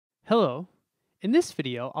Hello. In this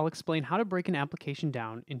video, I'll explain how to break an application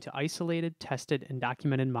down into isolated, tested, and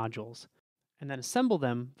documented modules, and then assemble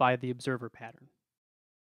them via the observer pattern.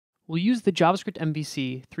 We'll use the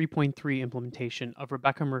JavaScriptMVC 3.3 implementation of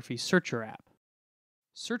Rebecca Murphy's Srchr app.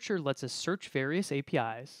 Srchr lets us search various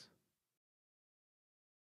APIs,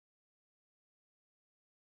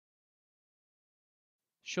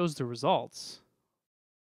 shows the results,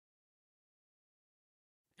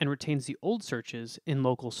 and retains the old searches in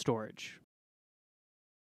local storage.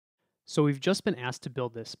 So we've just been asked to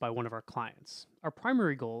build this by one of our clients. Our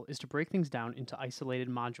primary goal is to break things down into isolated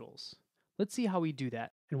modules. Let's see how we do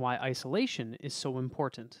that and why isolation is so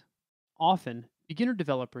important. Often, beginner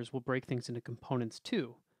developers will break things into components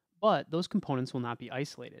too, but those components will not be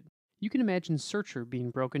isolated. You can imagine Srchr being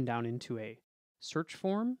broken down into a search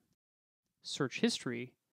form, search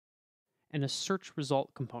history, and a search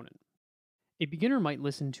result component. A beginner might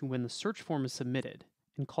listen to when the search form is submitted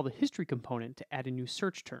and call the history component to add a new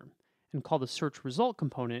search term, and call the search result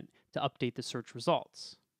component to update the search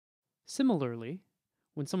results. Similarly,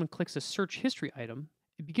 when someone clicks a search history item,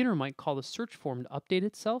 a beginner might call the search form to update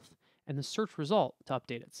itself and the search result to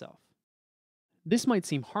update itself. This might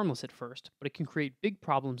seem harmless at first, but it can create big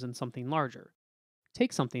problems in something larger.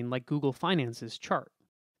 Take something like Google Finance's chart.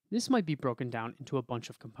 This might be broken down into a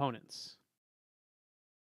bunch of components.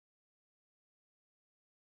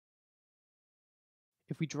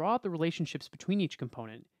 If we draw out the relationships between each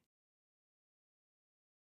component,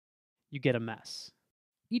 you get a mess.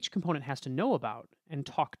 Each component has to know about and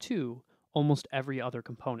talk to almost every other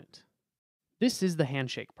component. This is the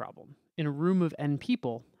handshake problem. In a room of n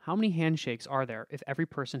people, how many handshakes are there if every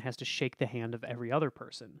person has to shake the hand of every other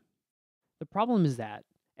person? The problem is that,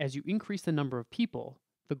 as you increase the number of people,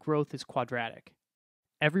 the growth is quadratic.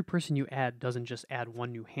 Every person you add doesn't just add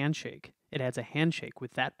one new handshake, it adds a handshake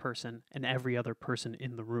with that person and every other person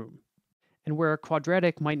in the room. And where a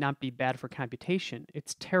quadratic might not be bad for computation,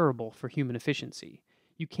 it's terrible for human efficiency.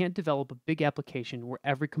 You can't develop a big application where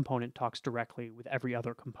every component talks directly with every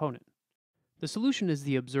other component. The solution is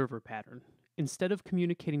the observer pattern. Instead of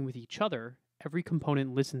communicating with each other, every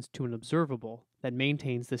component listens to an observable that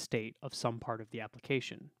maintains the state of some part of the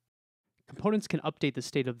application. Components can update the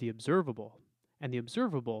state of the observable, and the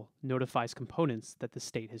observable notifies components that the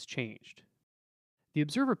state has changed. The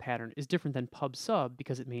observer pattern is different than pub/sub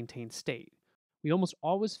because it maintains state. We almost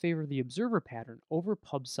always favor the observer pattern over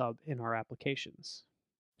pub/sub in our applications.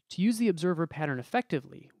 To use the observer pattern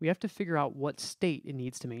effectively, we have to figure out what state it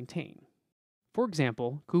needs to maintain. For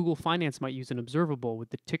example, Google Finance might use an observable with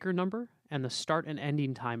the ticker number and the start and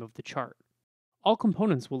ending time of the chart. All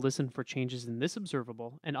components will listen for changes in this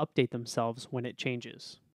observable and update themselves when it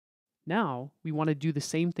changes. Now, we want to do the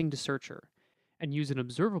same thing to Srchr and use an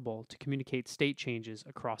observable to communicate state changes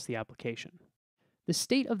across the application. The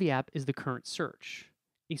state of the app is the current search.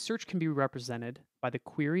 A search can be represented by the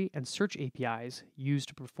query and search APIs used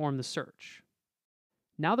to perform the search.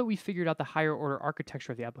 Now that we've figured out the higher order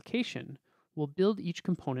architecture of the application, we'll build each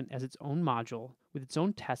component as its own module with its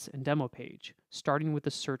own tests and demo page, starting with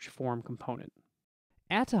the search form component.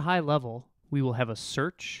 At a high level, we will have a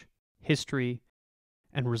search, history,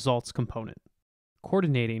 and results component,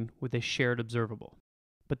 coordinating with a shared observable.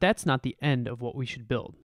 But that's not the end of what we should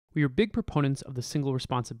build. We are big proponents of the single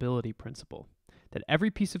responsibility principle, that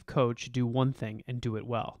every piece of code should do one thing and do it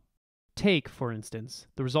well. Take, for instance,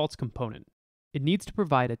 the results component. It needs to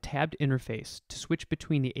provide a tabbed interface to switch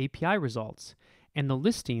between the API results and the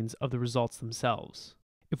listings of the results themselves.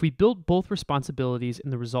 If we built both responsibilities in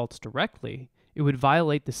the results directly, it would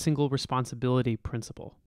violate the single responsibility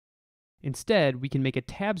principle. Instead, we can make a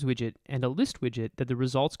tabs widget and a list widget that the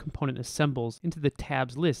results component assembles into the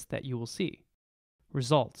tabs list that you will see.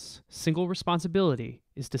 Results, single responsibility,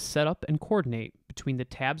 is to set up and coordinate between the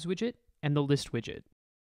tabs widget and the list widget.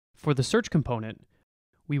 For the search component,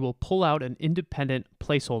 we will pull out an independent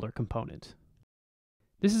placeholder component.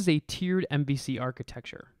 This is a tiered MVC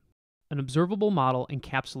architecture. An observable model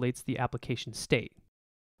encapsulates the application state.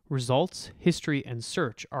 Results, history, and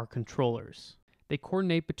search are controllers. They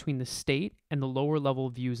coordinate between the state and the lower level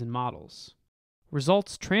views and models.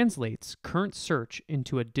 Results translates current search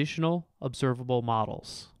into additional observable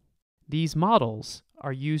models. These models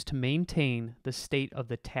are used to maintain the state of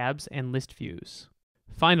the tabs and list views.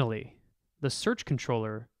 Finally, the search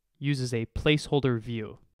controller uses a placeholder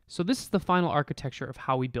view. So this is the final architecture of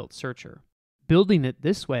how we built Srchr. Building it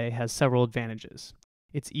this way has several advantages.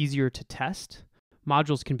 It's easier to test.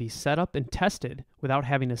 Modules can be set up and tested without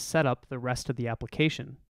having to set up the rest of the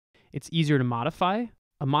application. It's easier to modify.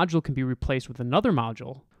 A module can be replaced with another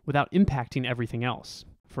module without impacting everything else.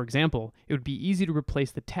 For example, it would be easy to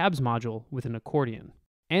replace the tabs module with an accordion.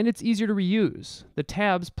 And it's easier to reuse. The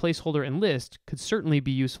tabs, placeholder, and list could certainly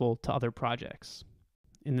be useful to other projects.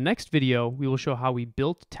 In the next video, we will show how we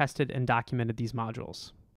built, tested, and documented these modules.